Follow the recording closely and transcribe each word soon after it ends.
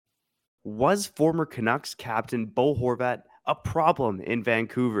Was former Canucks captain Bo Horvat a problem in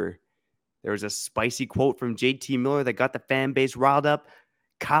Vancouver? There was a spicy quote from JT Miller that got the fan base riled up.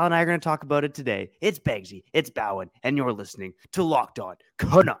 Kyle and I are going to talk about it today. It's Begsy, it's Bowen, and you're listening to Locked On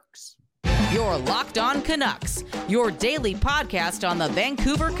Canucks. You're Locked On Canucks, your daily podcast on the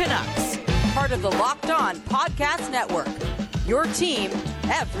Vancouver Canucks. Part of the Locked On Podcast Network, your team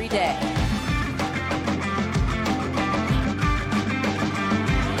every day.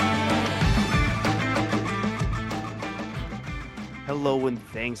 Hello and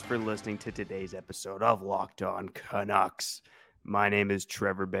thanks for listening to today's episode of Locked On Canucks. My name is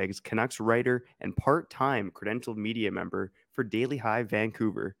Trevor Beggs, Canucks writer and part-time credentialed media member for Daily Hive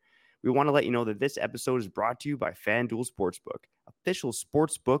Vancouver. We want to let you know that this episode is brought to you by FanDuel Sportsbook, official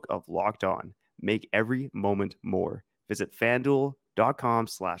sportsbook of Locked On. Make every moment more. Visit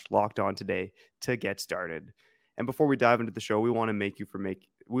FanDuel.com/LockedOn today to get started. And before we dive into the show, we want to thank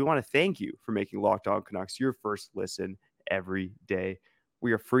you for making Locked On Canucks your first listen every day.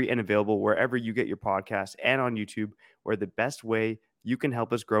 We are free and available wherever you get your podcasts and on YouTube, where the best way you can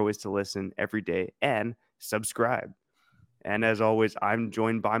help us grow is to listen every day and subscribe. And as always, I'm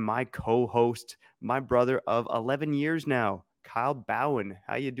joined by my co-host, my brother of 11 years now, Kyle Bowen.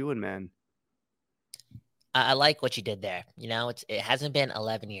 How you doing, man? I like what you did there. You know, it hasn't been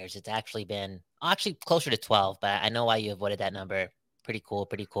 11 years. It's actually been closer to 12, but I know why you avoided that number. Pretty cool.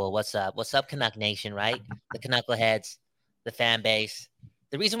 What's up, Canuck Nation, right? The Canuckleheads, the fan base.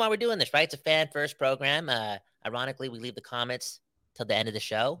 The reason why we're doing this, right? It's a fan-first program. Ironically, we leave the comments till the end of the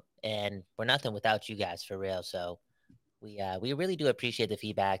show, and we're nothing without you guys, for real. So we really do appreciate the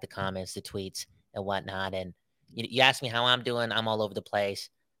feedback, the comments, the tweets, and whatnot. And you asked me how I'm doing. I'm all over the place.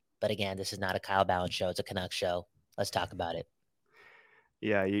 But again, this is not a Kyle Bowen show. It's a Canucks show. Let's talk about it.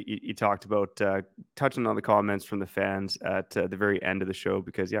 Yeah, you talked about touching on the comments from the fans at the very end of the show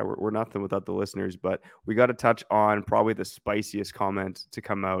because, yeah, we're nothing without the listeners. But we got to touch on probably the spiciest comment to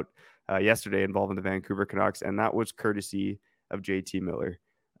come out yesterday involving the Vancouver Canucks, and that was courtesy of JT Miller.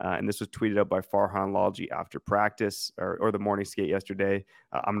 And this was tweeted out by Farhan Lalji after practice or the morning skate yesterday.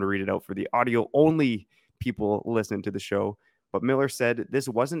 I'm going to read it out for the audio-only people listening to the show. But Miller said this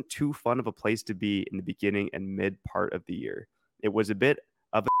wasn't too fun of a place to be in the beginning and mid part of the year. It was a bit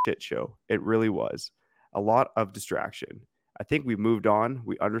of a shit show. It really was. A lot of distraction. I think we moved on.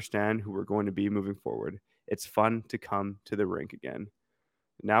 We understand who we're going to be moving forward. It's fun to come to the rink again.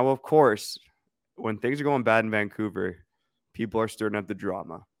 Now, of course, when things are going bad in Vancouver, people are stirring up the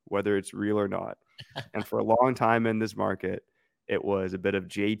drama, whether it's real or not. And for a long time in this market, it was a bit of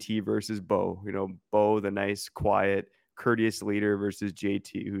JT versus Bo. You know, Bo, the nice, quiet, courteous leader versus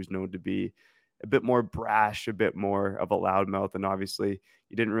JT, who's known to be a bit more brash, a bit more of a loudmouth. And obviously,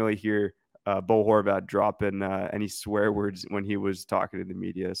 you didn't really hear Bo Horvat drop in any swear words when he was talking to the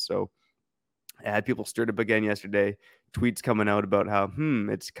media. So I had people stirred up again yesterday, tweets coming out about how,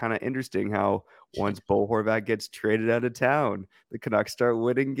 it's kind of interesting how once Bo Horvat gets traded out of town, the Canucks start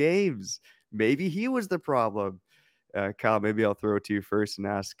winning games. Maybe he was the problem. Kyle, maybe I'll throw it to you first and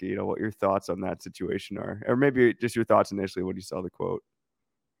ask, what your thoughts on that situation are, or maybe just your thoughts initially when you saw the quote.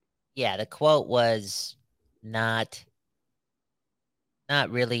 Yeah, the quote was not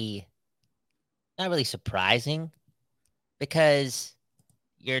really surprising because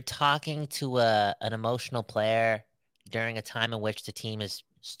you're talking to an emotional player during a time in which the team is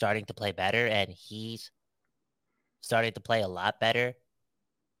starting to play better and he's starting to play a lot better.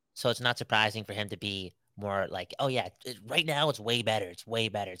 So it's not surprising for him to be more like, oh yeah, right now it's way better. It's way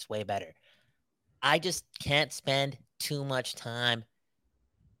better. It's way better. I just can't spend too much time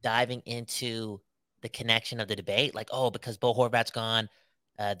diving into the connection of the debate. Like, oh, because Bo Horvat's gone,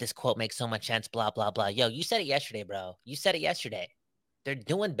 this quote makes so much sense, blah, blah, blah. Yo, you said it yesterday, bro. You said it yesterday. They're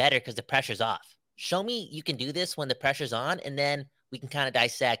doing better because the pressure's off. Show me you can do this when the pressure's on, and then we can kind of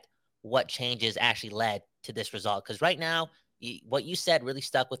dissect what changes actually led to this result. Because right now, what you said really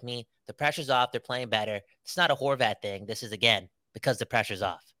stuck with me. The pressure's off. They're playing better. It's not a Horvat thing. This is, again, because the pressure's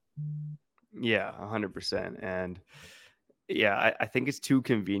off. Yeah, 100%. And yeah, I think it's too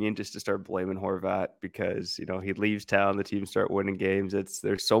convenient just to start blaming Horvat because, he leaves town, the team start winning games.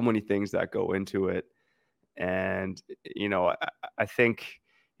 There's so many things that go into it. And, I think,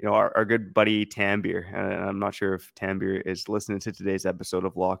 our good buddy Tambier, and I'm not sure if Tambier is listening to today's episode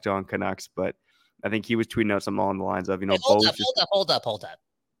of Locked On Canucks, but I think he was tweeting out something along the lines of, Hey, hold up.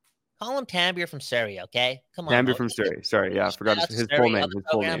 Call him Tambier from Surrey, okay? Come on. Tambier from Surrey. Sorry, yeah, I forgot his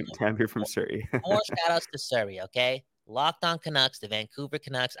full name. Tambier from Surrey. More shout-outs to Surrey, okay? Locked On Canucks, the Vancouver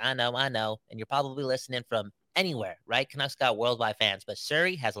Canucks. I know. And you're probably listening from anywhere, right? Canucks got worldwide fans, but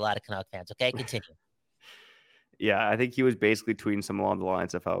Surrey has a lot of Canuck fans, okay? Continue. Yeah, I think he was basically tweeting some along the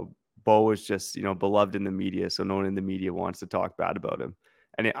lines of how Bo is just, beloved in the media, so no one in the media wants to talk bad about him.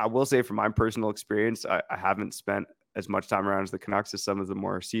 And I will say, from my personal experience, I haven't spent as much time around as the Canucks as some of the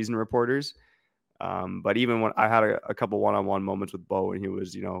more seasoned reporters. But even when I had a couple one-on-one moments with Bo, and he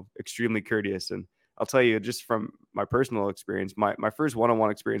was, extremely courteous. And I'll tell you, just from my personal experience, my first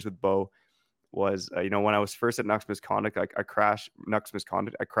one-on-one experience with Bo was, when I was first at Nucks Misconduct, I crashed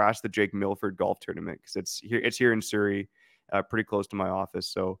the Jake Milford golf tournament because it's here in Surrey, pretty close to my office.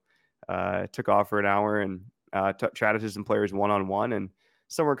 So I took off for an hour and chatted to some players one-on-one, and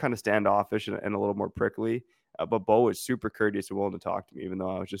some were kind of standoffish and a little more prickly. But Bo was super courteous and willing to talk to me, even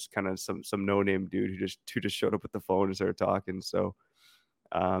though I was just kind of some no-name dude who just showed up with the phone and started talking. So,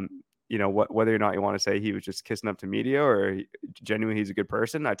 whether or not you want to say he was just kissing up to media or genuinely he's a good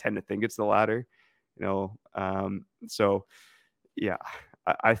person, I tend to think it's the latter. So yeah,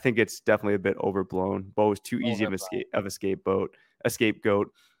 I think it's definitely a bit overblown. Bo was too easy of a scapegoat.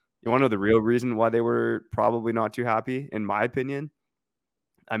 You want to know the real reason why they were probably not too happy, in my opinion?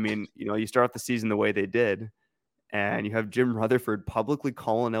 I mean, you start off the season the way they did, and you have Jim Rutherford publicly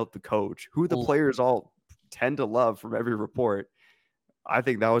calling out the coach, who the players all tend to love from every report. I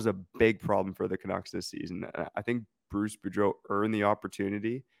think that was a big problem for the Canucks this season. I think Bruce Boudreau earned the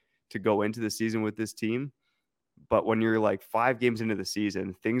opportunity to go into the season with this team. But when you're like 5 games into the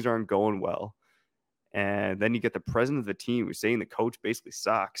season, things aren't going well. And then you get the president of the team who's saying the coach basically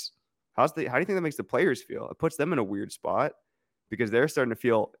sucks. How do you think that makes the players feel? It puts them in a weird spot because they're starting to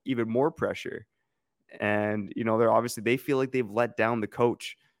feel even more pressure. And, they feel like they've let down the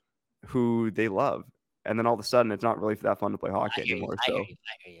coach who they love. And then all of a sudden, it's not really that fun to play hockey anymore. So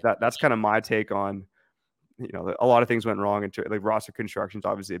that's kind of my take on, a lot of things went wrong. Like roster construction is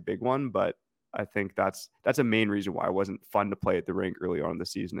obviously a big one, but I think that's a main reason why it wasn't fun to play at the rink early on in the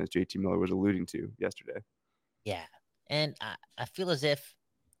season, as JT Miller was alluding to yesterday. Yeah. And I feel as if,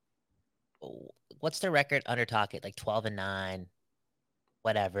 what's their record under Tocchet? Like 12-9,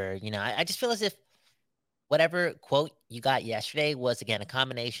 whatever. I just feel as if whatever quote you got yesterday was, again, a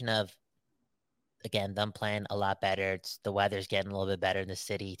combination of, again, them playing a lot better. The weather's getting a little bit better in the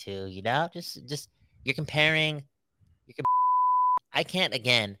city too. Just you're comparing. I can't,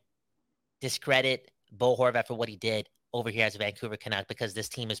 again, discredit Bo Horvat for what he did over here as a Vancouver Canuck because this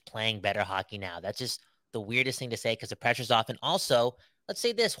team is playing better hockey now. That's just the weirdest thing to say because the pressure's off. And also, let's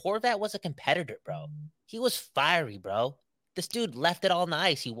say this, Horvat was a competitor, bro. He was fiery, bro. This dude left it all on the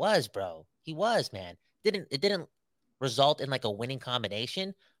ice. He was, bro. He was, man. It didn't result in like a winning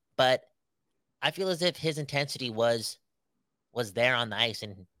combination, but I feel as if his intensity was there on the ice.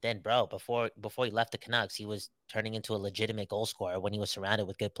 And then, bro, before he left the Canucks, he was turning into a legitimate goal scorer when he was surrounded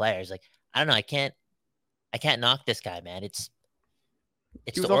with good players. Like, I don't know. I can't knock this guy, man.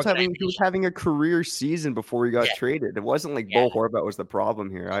 He was having a career season before he got traded. It wasn't like Bo Horvat was the problem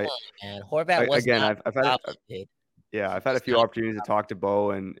here. Man, Horvat was again. Not I've had a few opportunities to talk to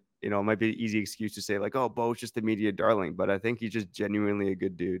Bo, and it might be an easy excuse to say like, "Oh, Bo's just the media darling," but I think he's just genuinely a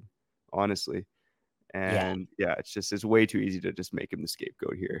good dude, honestly. And it's way too easy to just make him the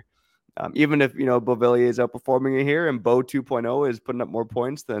scapegoat here. Even if Beauvillier is outperforming it here, and Bo 2.0 is putting up more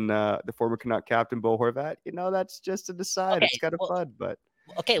points than the former Canuck captain Bo Horvat, that's just to decide. Okay, it's kind of fun, but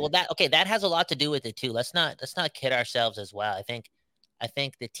that has a lot to do with it too. Let's not kid ourselves as well. I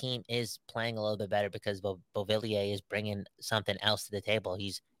think the team is playing a little bit better because Beauvillier is bringing something else to the table.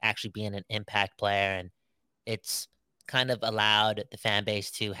 He's actually being an impact player, and it's kind of allowed the fan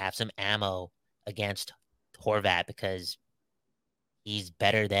base to have some ammo against Horvat because he's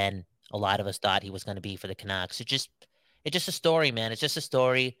better than a lot of us thought he was going to be for the Canucks. It's just a story, man. It's just a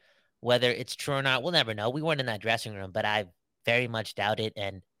story. Whether it's true or not, we'll never know. We weren't in that dressing room, but I very much doubt it.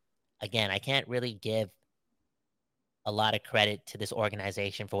 And again, I can't really give a lot of credit to this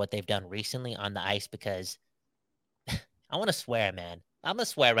organization for what they've done recently on the ice because I want to swear, man. I'm going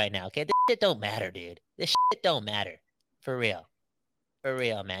to swear right now, okay? This shit don't matter, dude. This shit don't matter. For real. For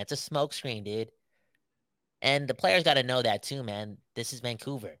real, man. It's a smokescreen, dude. And the players got to know that too, man. This is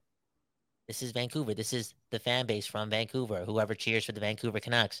Vancouver. This is Vancouver. This is the fan base from Vancouver. Whoever cheers for the Vancouver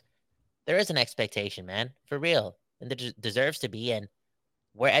Canucks. There is an expectation, man. For real. And there deserves to be. And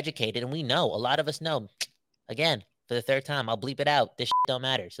we're educated and we know. A lot of us know. Again, for the third time, I'll bleep it out. This shit don't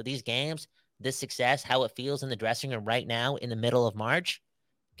matter. So these games, this success, how it feels in the dressing room right now in the middle of March,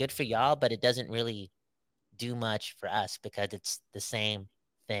 good for y'all, but it doesn't really do much for us because it's the same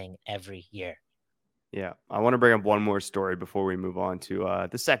thing every year. Yeah, I want to bring up one more story before we move on to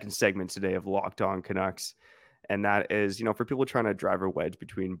the second segment today of Locked On Canucks. And that is, for people trying to drive a wedge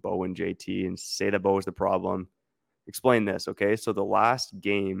between Bo and JT and say that Bo is the problem, explain this, okay? So the last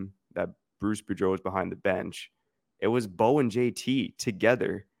game that Bruce Boudreau was behind the bench, it was Bo and JT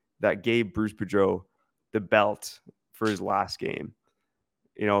together that gave Bruce Boudreau the belt for his last game.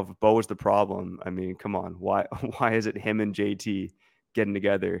 You know, if Bo was the problem, I mean, come on, why is it him and JT getting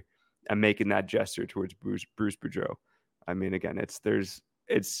together and making that gesture towards Bruce Boudreau? I mean, again, it's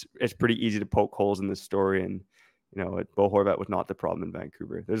pretty easy to poke holes in this story, and you know, Bo Horvat was not the problem in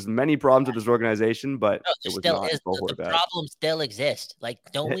Vancouver. There's many problems with this organization, but No, it there was still not is. Bo The Horvat. problem still exists. Like,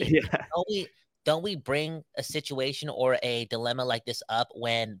 Yeah. don't we bring a situation or a dilemma like this up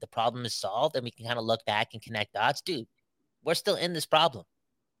when the problem is solved and we can kind of look back and connect dots? Dude, we're still in this problem.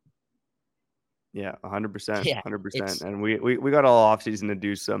 Yeah, 100%, Yeah, 100%. And we got all offseason to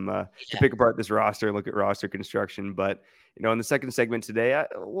do some to pick apart this roster and look at roster construction. But you know, in the second segment today,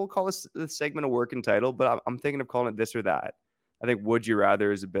 we'll call this segment a working title, but I'm thinking of calling it this or that. I think would you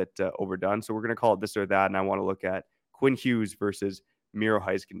rather is a bit overdone, so we're going to call it this or that. And I want to look at Quinn Hughes versus Miro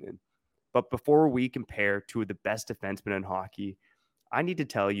Heiskanen. But before we compare two of the best defensemen in hockey, I need to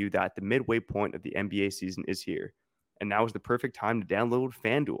tell you that the midway point of the NBA season is here. And now is the perfect time to download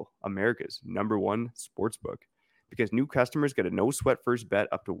FanDuel, America's #1 sportsbook, because new customers get a no sweat first bet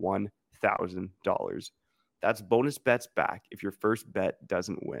up to $1,000. That's bonus bets back if your first bet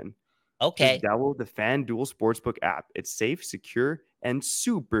doesn't win. okay. Just download the FanDuel Sportsbook app. It's safe, secure, and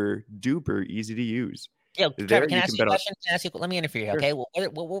super duper easy to use. Yeah, There Trevor, can I you ask can you a bet on. question? Can I ask you, let me interfere here, Sure. okay?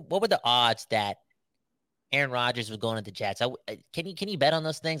 What were the odds that Aaron Rodgers was going to the Jets? Can you bet on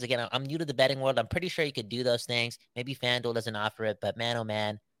those things? Again, I'm new to the betting world. I'm pretty sure you could do those things. Maybe FanDuel doesn't offer it, but man, oh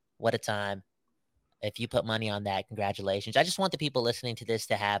man, what a time. If you put money on that, congratulations. I just want the people listening to this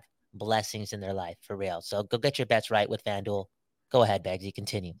to have blessings in their life, for real. So go get your bets right with FanDuel. Go ahead, Bagsy,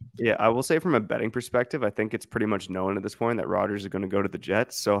 continue. Yeah, I will say from a betting perspective, I think it's pretty much known at this point that Rodgers is going to go to the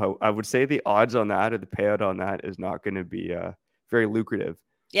Jets. So I would say the odds on that or the payout on that is not going to be very lucrative.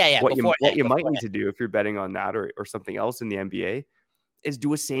 Yeah, What you might need beforehand. to do if you're betting on that or something else in the NBA is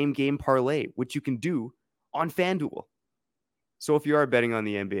do a same game parlay, which you can do on FanDuel. So if you are betting on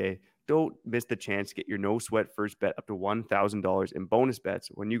the NBA, don't miss the chance to get your no sweat first bet up to $1,000 in bonus bets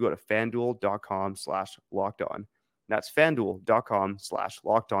when you go to fanduel.com/lockedon. That's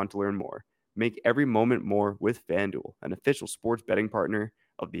fanduel.com/lockedon to learn more. Make every moment more with FanDuel, an official sports betting partner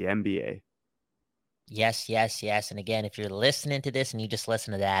of the NBA. Yes, yes, yes. And again, if you're listening to this and you just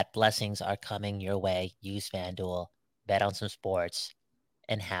listen to that, blessings are coming your way. Use FanDuel, bet on some sports,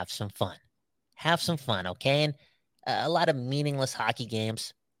 and have some fun. Have some fun, okay? And a lot of meaningless hockey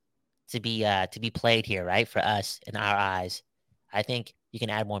games to be played here, right? For us in our eyes. I think you can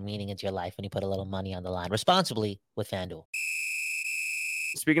add more meaning into your life when you put a little money on the line responsibly with FanDuel.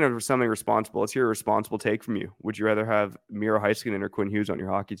 Speaking of something responsible, let's hear a responsible take from you. Would you rather have Miro Heiskanen or Quinn Hughes on your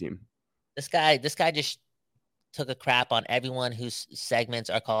hockey team? This guy just took a crap on everyone whose segments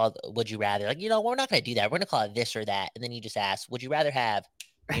are called Would You Rather. Like, we're not going to do that. We're going to call it this or that. And then you just ask, would you rather have,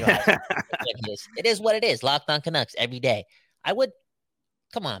 it is what it is. Locked on Canucks every day. I would,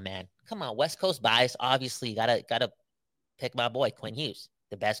 come on, man. Come on. West Coast bias. Obviously, you gotta pick my boy, Quinn Hughes,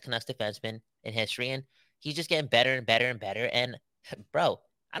 the best Canucks defenseman in history. And he's just getting better and better and better. And bro,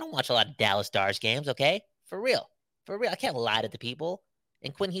 I don't watch a lot of Dallas Stars games, okay? For real. For real. I can't lie to the people.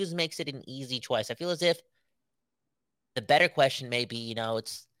 And Quinn Hughes makes it an easy choice. I feel as if the better question may be,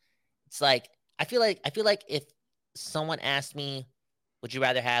 it's like I feel like if someone asked me, would you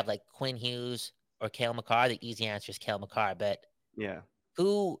rather have like Quinn Hughes or Cale Makar? The easy answer is Cale Makar. But Yeah.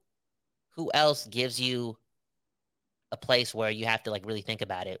 who else gives you a place where you have to like really think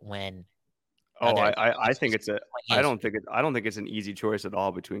about it when Oh, other I think it's a. Quinn Hughes? I don't think it's an easy choice at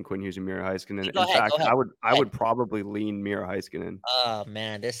all between Quinn Hughes and Miro Heiskanen. Go In ahead, fact, go ahead. I would probably lean Miro Heiskanen. Oh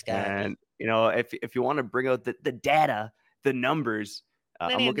man, this guy. And you know, if you want to bring out the data, the numbers,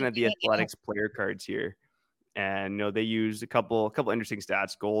 I'm looking at the Athletics player cards here, and they use a couple interesting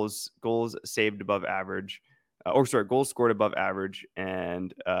stats: goals saved above average, goals scored above average,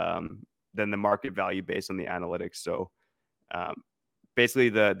 and then the market value based on the analytics. So. Basically,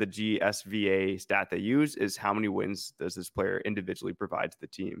 the GSVA stat they use is how many wins does this player individually provide to the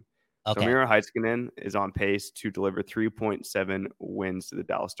team. So Okay. Miro Heiskanen is on pace to deliver 3.7 wins to the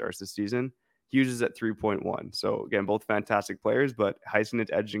Dallas Stars this season. Hughes is at 3.1. So again, both fantastic players, but Heiskanen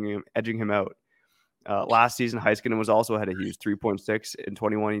edging him out. Last season, Heiskanen was also ahead of Hughes, 3.6 in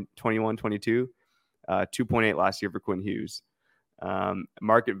 21-22, 2.8 last year for Quinn Hughes.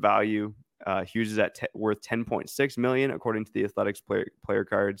 Market value. Hughes is worth $10.6 million according to the Athletics player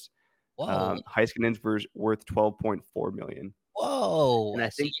cards. Whoa. Heiskanen's worth $12.4 million. Whoa. And I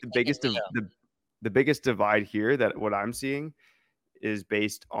think the biggest divide here that what I'm seeing is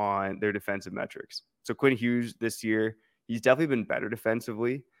based on their defensive metrics. So Quinn Hughes this year, he's definitely been better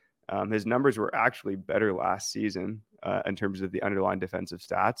defensively. His numbers were actually better last season in terms of the underlying defensive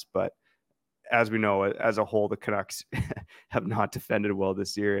stats, but as we know, as a whole, the Canucks have not defended well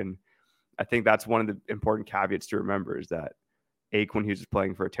this year, and I think that's one of the important caveats to remember is that Quinn Hughes is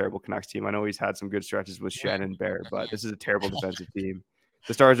playing for a terrible Canucks team. I know he's had some good stretches with Shen and Bear, but this is a terrible defensive team.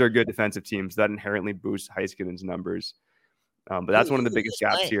 The Stars are a good defensive team, so that inherently boosts Heiskanen's numbers. But that's one of the biggest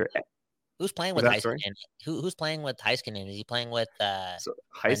gaps here. Who's playing with Heiskanen? Who's playing with Heiskanen? Is he playing with so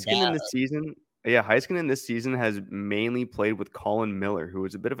Heiskanen this season? Yeah, Heiskanen this season has mainly played with Colin Miller, who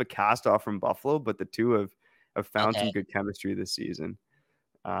was a bit of a cast-off from Buffalo, but the two have found some good chemistry this season.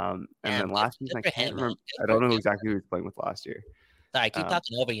 And then last season, I can't remember. I don't know exactly who he was playing with last year. Sorry, I keep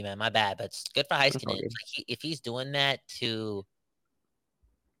talking over you, man. My bad. But it's good for Heiskanen. If he's doing that to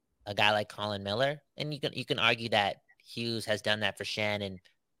a guy like Colin Miller, and you can argue that Hughes has done that for Shen and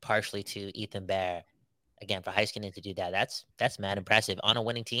partially to Ethan Bear. Again, for Heiskanen to do that, that's mad impressive. On a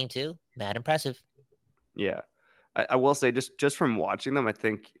winning team too, mad impressive. Yeah. I will say just from watching them, I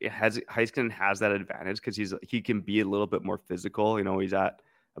think Heiskanen has that advantage because he can be a little bit more physical. You know, he's at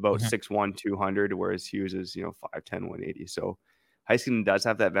about 6'1", 200, whereas Hughes is 5'10", 180. So Heiskanen does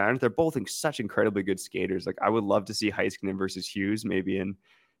have that advantage. They're both such incredibly good skaters. Like I would love to see Heiskanen versus Hughes maybe in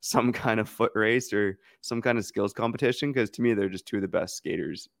some kind of foot race or some kind of skills competition because to me they're just two of the best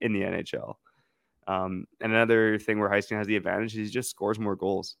skaters in the NHL. And another thing where Heiskanen has the advantage is he just scores more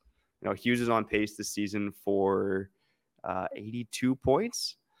goals. Hughes is on pace this season for 82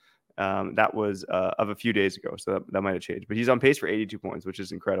 points. That was of a few days ago, so that might have changed. But he's on pace for 82 points, which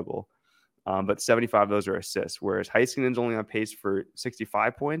is incredible. But 75 of those are assists, whereas Heiskanen's only on pace for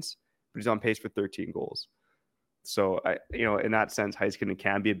 65 points, but he's on pace for 13 goals. So, in that sense, Heiskanen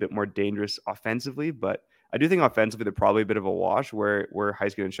can be a bit more dangerous offensively, but I do think offensively they're probably a bit of a wash where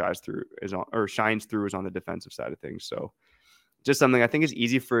Heiskanen shines through is on the defensive side of things. So just something I think is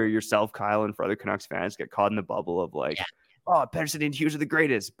easy for yourself, Kyle, and for other Canucks fans to get caught in the bubble of Pettersson and Hughes are the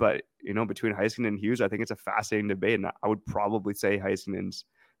greatest. But, between Heiskanen and Hughes, I think it's a fascinating debate. And I would probably say Heiskanen's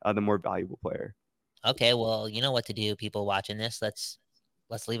the more valuable player. Okay, well, you know what to do, people watching this.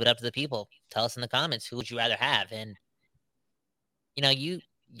 Let's leave it up to the people. Tell us in the comments, who would you rather have? And,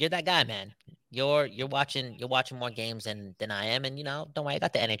 you're that guy, man. You're watching more games than I am. And, don't worry, I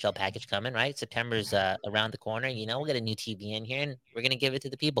got the NHL package coming, right? September's around the corner. We'll get a new TV in here and we're going to give it to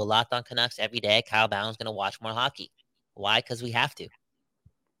the people. Locked on Canucks every day. Kyle Bound's going to watch more hockey. Why? Because we have to.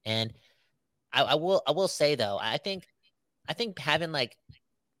 And I will say, though, I think having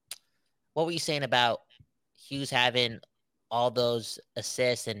what were you saying about Hughes having all those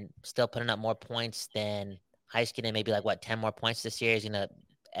assists and still putting up more points than Heiskanen, maybe 10 more points this year is going to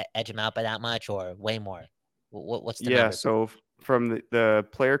edge him out by that much or way more? What's the number? So from the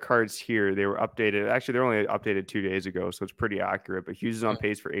player cards here, they were updated. Actually, they're only updated 2 days ago, so it's pretty accurate. But Hughes is on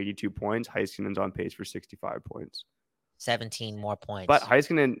pace for 82 points. Heiskanen's on pace for 65 points. 17 more points. But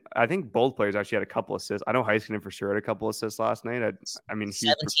Heiskanen, I think both players actually had a couple assists. I know Heiskanen for sure had a couple assists last night. I mean,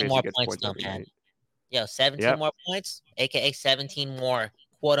 Hughes 17 more points, though, man. Yo, 17 more points, aka 17 more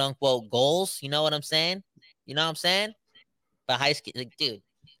quote unquote goals. You know what I'm saying? But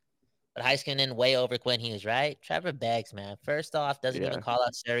Heiskanen way over Quinn Hughes, right? Trevor Beggs, man. First off, doesn't even call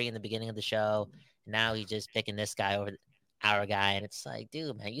out Surrey in the beginning of the show. Now he's just picking this guy over our guy, and it's like,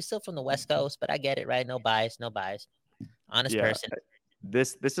 dude, man, you still from the West Coast, but I get it, right? No bias. Honest person.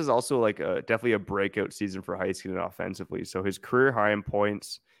 This is also definitely a breakout season for Heiskanen offensively. So his career high in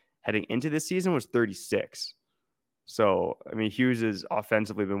points heading into this season was 36. So, I mean, Hughes has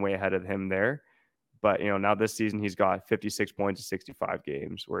offensively been way ahead of him there. But, now this season he's got 56 points in 65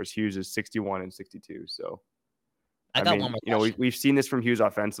 games, whereas Hughes is 61 and 62. So, I got one more question. We've seen this from Hughes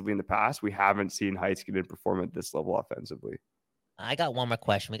offensively in the past. We haven't seen Heiskanen perform at this level offensively. I got one more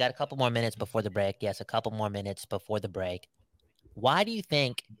question. We got a couple more minutes before the break. Yes, a couple more minutes before the break. Why do you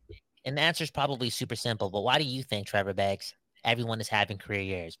think, and the answer is probably super simple, but why do you think, Trevor Beggs, everyone is having career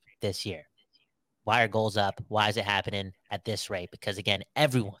years this year? Why are goals up? Why is it happening at this rate? Because, again,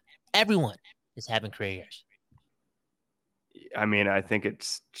 everyone is having career years. I mean, I think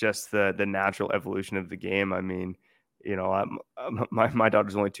it's just the natural evolution of the game. I mean, my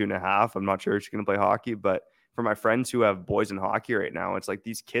daughter's only 2.5. I'm not sure she's going to play hockey, but for my friends who have boys in hockey right now, it's like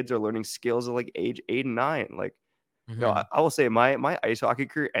these kids are learning skills at age 8 and 9. I will say my ice hockey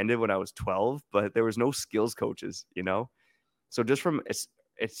career ended when I was 12, but there was no skills coaches, So just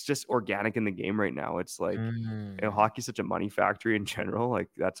it's just organic in the game right now. It's hockey's such a money factory in general.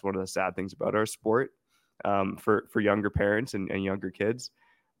 That's one of the sad things about our sport for younger parents and younger kids.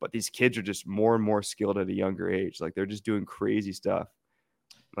 But these kids are just more and more skilled at a younger age. They're just doing crazy stuff.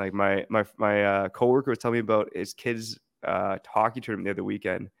 My coworker was telling me about his kids' hockey tournament the other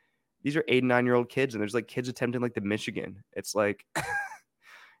weekend, these are 8 and 9-year-old kids, and there's like kids attempting like the Michigan. It's like,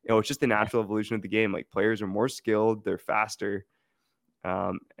 it's just the natural evolution of the game. Like players are more skilled, they're faster.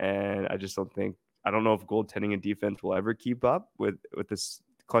 And I don't know if goaltending and defense will ever keep up with this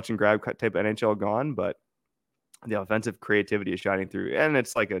clutch and grab type of NHL gone, but the offensive creativity is shining through. And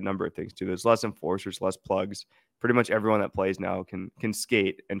it's like a number of things too. There's less enforcers, less plugs. Pretty much everyone that plays now can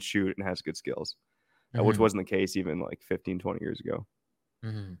skate and shoot and has good skills, which wasn't the case even like 15, 20 years ago.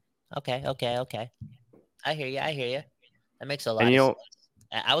 Okay. I hear you. That makes a lot And of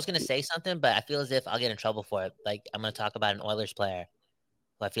sense. I was going to say something, but I feel as if I'll get in trouble for it. Like, I'm going to talk about an Oilers player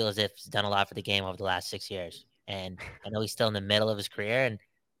who I feel as if he's done a lot for the game over the last 6 years. And I know he's still in the middle of his career and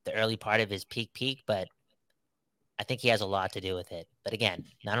the early part of his peak, but I think he has a lot to do with it. But again,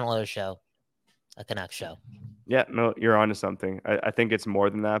 not an Oilers show, a Canucks show. Yeah, no, you're onto something. I think it's more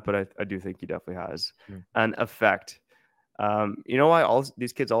than that, but I do think he definitely has an effect. You know why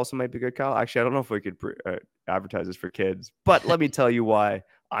these kids also might be good, Kyle? Actually, I don't know if we could advertise this for kids, but let me tell you why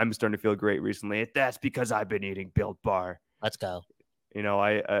I'm starting to feel great recently. That's because I've been eating Built Bar. Let's go.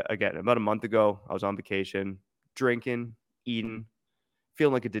 Again, about a month ago, I was on vacation, drinking, eating,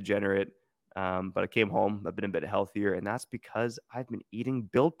 feeling like a degenerate. But I came home, I've been a bit healthier, and that's because I've been eating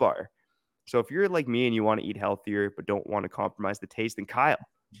Built Bar. So if you're like me and you want to eat healthier but don't want to compromise the taste, then Kyle,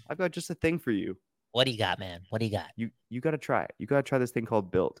 I've got just a thing for you. What do you got, man? What do you got? You got to try it. You got to try this thing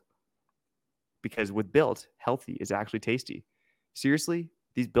called Built. Because with Built, healthy is actually tasty. Seriously,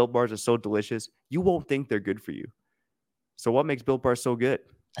 these Built Bars are so delicious, you won't think they're good for you. So what makes Built Bars so good?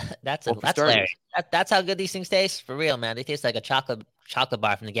 That's hilarious. That's how good these things taste. For real, man. They taste like a chocolate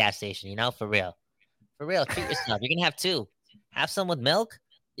bar from the gas station, for real. For real, treat yourself. You're going to have two. Have some with milk.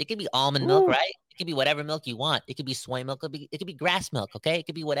 It could be almond milk, right? It could be whatever milk you want. It could be soy milk. It could be grass milk, okay? It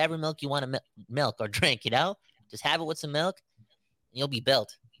could be whatever milk you want to milk or drink, Just have it with some milk, and you'll be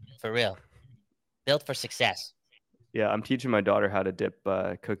built. For real. Built for success. Yeah, I'm teaching my daughter how to dip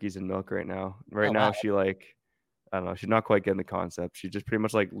cookies in milk right now. Now, wow. She I don't know, she's not quite getting the concept. She just pretty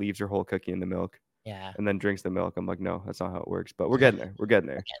much like leaves her whole cookie in the milk. Yeah. And then drinks the milk. I'm like, no, that's not how it works. But we're getting there. We're getting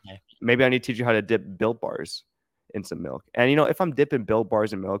there. Maybe I need to teach you how to dip Built Bars in some milk. And if I'm dipping Built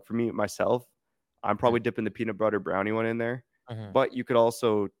Bars in milk, for me myself, I'm probably dipping the peanut butter brownie one in there. But you could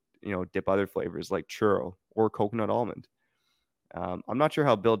also, dip other flavors like churro or coconut almond. I'm not sure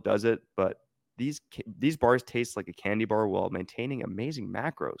how Built does it, but these bars taste like a candy bar while maintaining amazing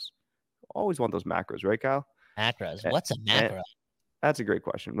macros. Always want those macros, right, Kyle? Macros. What's a macro? That's a great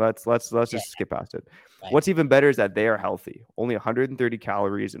question. Let's just skip past it. Right. What's even better is that they are healthy. Only 130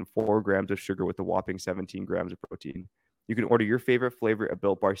 calories and 4 grams of sugar with a whopping 17 grams of protein. You can order your favorite flavor of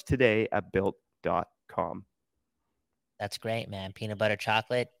Built Bars today at Built.com. That's great, man. Peanut butter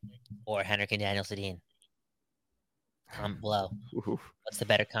chocolate or Henrik and Daniel Sedin. Comment below. What's the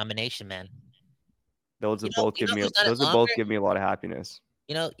better combination, man? Those both give me a lot of happiness.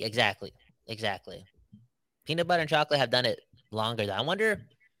 Exactly. Peanut butter and chocolate have done it longer. I wonder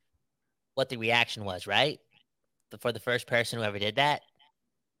what the reaction was, right? For the first person who ever did that.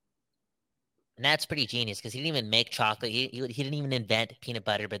 And that's pretty genius because he didn't even make chocolate. He didn't even invent peanut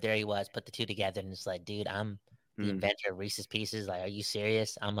butter, but there he was, put the two together, and it's like, dude, I'm the inventor of Reese's Pieces. Like, are you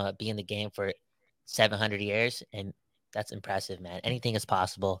serious? I'm going to be in the game for 700 years, and that's impressive, man. Anything is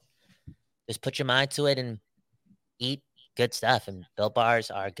possible. Just put your mind to it and eat good stuff, and Built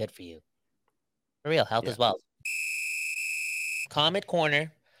Bars are good for you. For real, health as well. Comment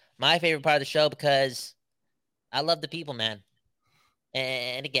Corner, my favorite part of the show because I love the people, man.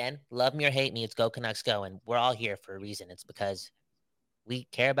 And again, love me or hate me, it's Go Canucks Go, and we're all here for a reason. It's because we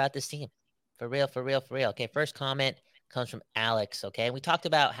care about this team. For real. Okay, first comment comes from Alex, okay? We talked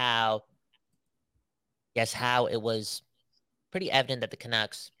about how it was pretty evident that the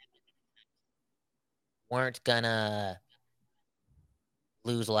Canucks weren't gonna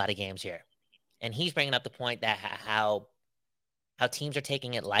lose a lot of games here. And he's bringing up the point that how teams are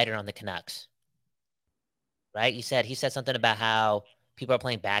taking it lighter on the Canucks. Right? He said something about how people are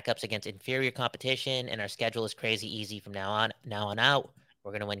playing backups against inferior competition and our schedule is crazy easy from now on out.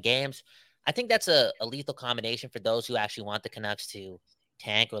 We're going to win games. I think that's a lethal combination for those who actually want the Canucks to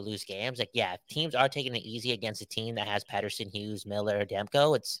tank or lose games. Like, yeah, if teams are taking it easy against a team that has Pettersson, Hughes, Miller,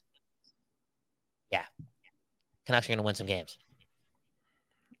 Demko, Canucks are going to win some games.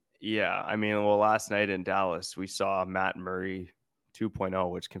 Yeah, I mean, last night in Dallas, we saw Matt Murray 2.0,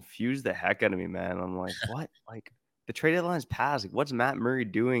 which confused the heck out of me, man. I'm like, what? Like, the trade deadline's passed. Like, what's Matt Murray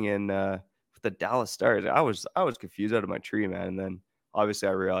doing in with the Dallas Stars? I was confused out of my tree, man. And then obviously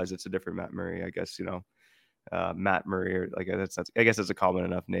I realized it's a different Matt Murray. I guess Matt Murray, or like I guess it's a common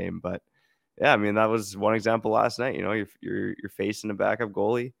enough name. But yeah, I mean, that was one example last night. You're facing a backup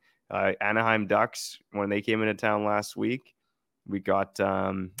goalie. Anaheim Ducks, when they came into town last week, we got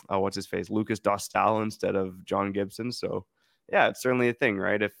what's his face, Lucas Dostal instead of John Gibson. So yeah, it's certainly a thing,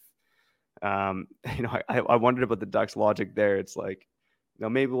 right? If I wondered about the Ducks' logic there. It's like,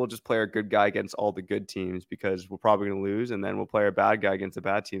 maybe we'll just play our good guy against all the good teams because we're probably going to lose, and then we'll play our bad guy against the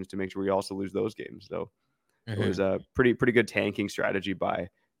bad teams to make sure we also lose those games. So it was a pretty good tanking strategy by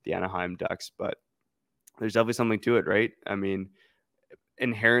the Anaheim Ducks, but there's definitely something to it, right? I mean,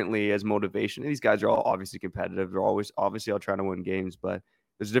 inherently as motivation, these guys are all obviously competitive. They're always obviously all trying to win games, but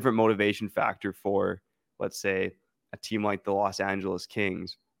there's a different motivation factor for, let's say, a team like the Los Angeles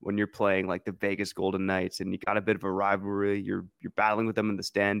Kings when you're playing like the Vegas Golden Knights and you got a bit of a rivalry. You're battling with them in the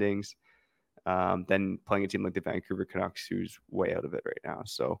standings. Then playing a team like the Vancouver Canucks, who's way out of it right now.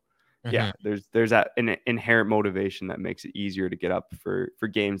 So yeah, there's that inherent motivation that makes it easier to get up for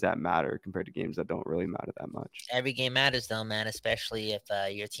games that matter compared to games that don't really matter that much. Every game matters though, man, especially if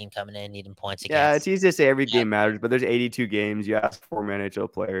your team coming in needing points Yeah, it's against. easy to say every game matters, but there's 82 games. You ask former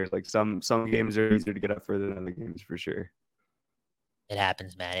NHL players, like some games are easier to get up for than other games for sure. It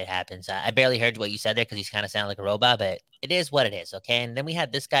happens, man. It happens. I barely heard what you said there because he's kind of sounding like a robot, but it is what it is, okay? And then we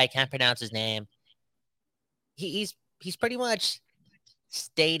had this guy, can't pronounce his name. He's pretty much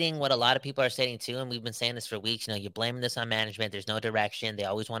stating what a lot of people are stating too, and we've been saying this for weeks. You're blaming this on management. There's no direction. They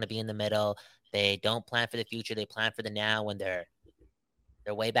always want to be in the middle. They don't plan for the future. They plan for the now when they're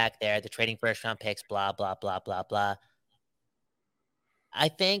way back there. They're trading first round picks, blah, blah, blah, blah, blah. I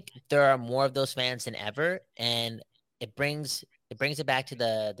think there are more of those fans than ever, and it brings it back to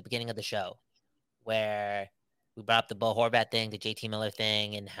the beginning of the show where we brought up the Bo Horvat thing, the JT Miller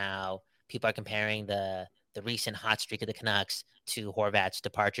thing, and how people are comparing the recent hot streak of the Canucks to Horvat's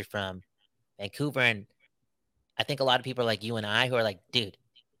departure from Vancouver. And I think a lot of people are like you and I who are like, dude,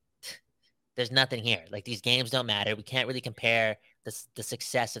 there's nothing here. Like, these games don't matter. We can't really compare the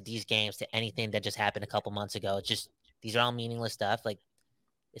success of these games to anything that just happened a couple months ago. It's just, these are all meaningless stuff. Like,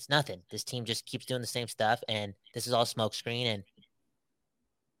 it's nothing. This team just keeps doing the same stuff, and this is all smokescreen, and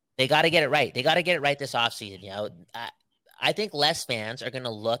they got to get it right. They got to get it right this offseason. I think less fans are going to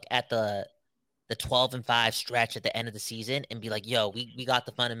look at the 12-5 stretch at the end of the season and be like, yo, we got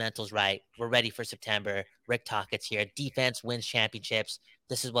the fundamentals right. We're ready for September. Rick Tocchet's here. Defense wins championships.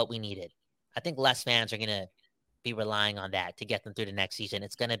 This is what we needed. I think less fans are going to be relying on that to get them through the next season.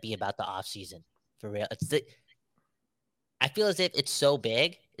 It's going to be about the offseason for real. I feel as if it's so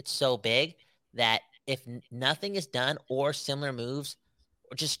big that if nothing is done or similar moves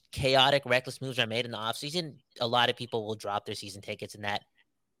or just chaotic, reckless moves are made in the offseason, a lot of people will drop their season tickets, and that,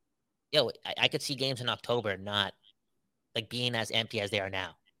 I could see games in October not like being as empty as they are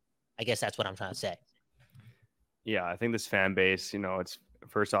now. I guess that's what I'm trying to say. Yeah, I think this fan base, it's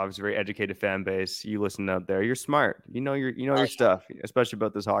first off, it's a very educated fan base. You listen out there, you're smart. Your stuff, especially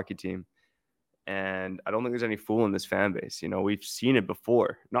about this hockey team. And I don't think there's any fool in this fan base. We've seen it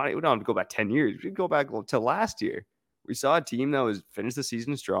before. We don't have to go back 10 years. We could go back to last year. We saw a team that was finished the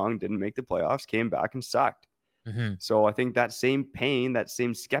season strong, didn't make the playoffs, came back and sucked. Mm-hmm. So I think that same pain, that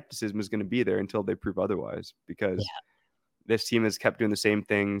same skepticism is going to be there until they prove otherwise, because this team has kept doing the same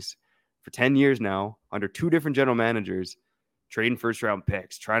things for 10 years now under two different general managers, trading first round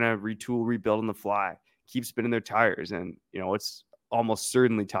picks, trying to retool, rebuild on the fly, keep spinning their tires. And, it's almost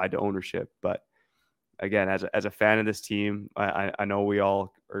certainly tied to ownership. But again, as a fan of this team, I know we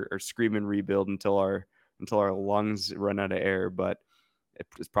all are screaming rebuild until our lungs run out of air, but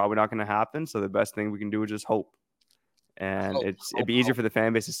it's probably not going to happen. So the best thing we can do is just hope. And it'd be easier for the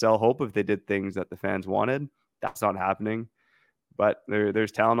fan base to sell hope if they did things that the fans wanted. That's not happening. But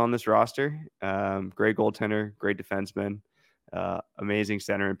there's talent on this roster. Great goaltender, great defenseman, amazing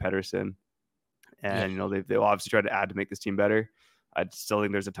center in Pettersson. And, they've obviously tried to add to make this team better. I still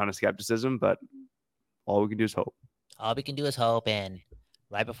think there's a ton of skepticism, but all we can do is hope. All we can do is hope. And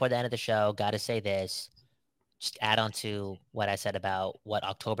right before the end of the show, got to say this, just add on to what I said about what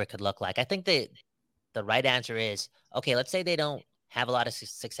October could look like. I think the right answer is, okay, let's say they don't have a lot of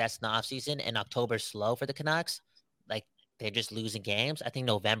success in the offseason and October's slow for the Canucks. Like, they're just losing games. I think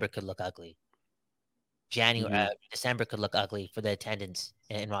November could look ugly. December could look ugly for the attendance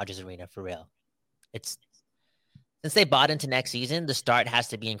in Rogers Arena, for real. Since they bought into next season, the start has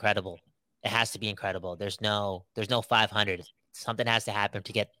to be incredible. It has to be incredible. There's no 500. Something has to happen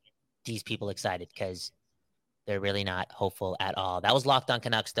to get these people excited, because they're really not hopeful at all. That was Locked On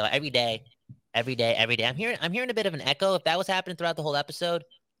Canucks, though. Every day. I'm hearing a bit of an echo. If that was happening throughout the whole episode,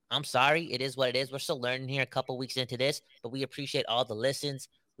 I'm sorry. It is what it is. We're still learning here a couple weeks into this, but we appreciate all the listens.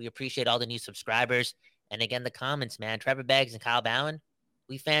 We appreciate all the new subscribers. And again, the comments, man. Trevor Beggs and Kyle Bowen,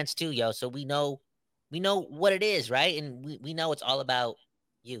 we fans too, yo. So we know what it is, right? And we know it's all about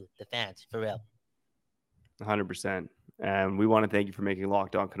you, the fans, for real. 100%. And we want to thank you for making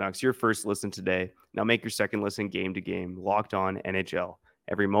Locked On Canucks your first listen today. Now make your second listen game to game. Locked On NHL.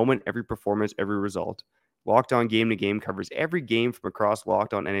 Every moment, every performance, every result. Locked On Game to Game covers every game from across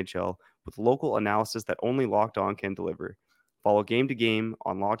Locked On NHL with local analysis that only Locked On can deliver. Follow Game to Game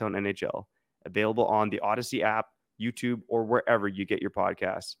on Locked On NHL. Available on the Odyssey app, YouTube, or wherever you get your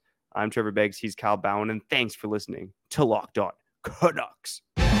podcasts. I'm Trevor Beggs. He's Kyle Bowen, and thanks for listening to Locked On Canucks.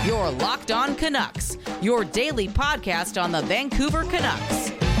 Your Locked On Canucks, your daily podcast on the Vancouver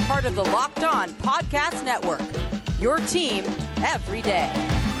Canucks. Part of the Locked On Podcast Network. Your team every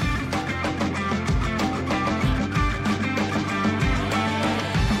day.